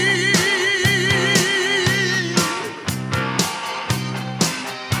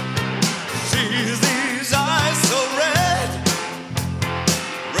 See these eyes so red,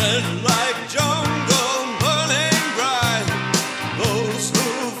 red like jungle burning bright. Those who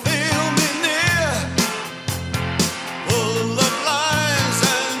feel me near pull the blinds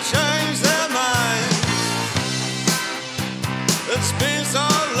and change their mind. It's been so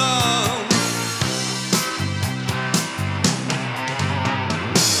long.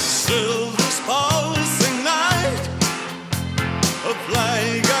 Still this pulsing night, a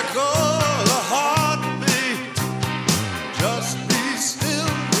plague I call a heartbeat. Just be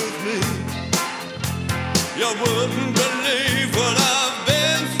still with me. You wouldn't believe what I've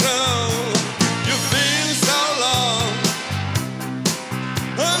been through. You've been so long,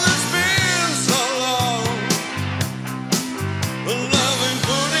 and it's been so long. Loving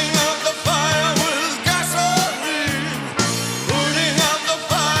putting out the fire with gasoline. Putting out the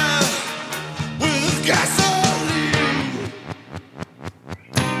fire with gasoline.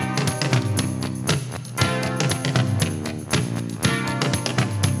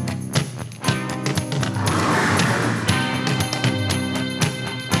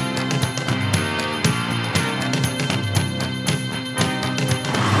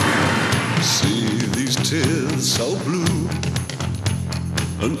 See these tears so blue,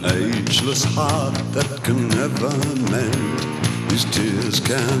 an ageless heart that can never mend. These tears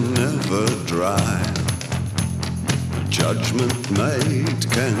can never dry. A judgment made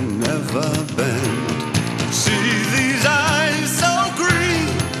can never bend. See these eyes so green,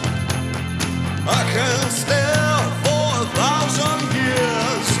 I can't stare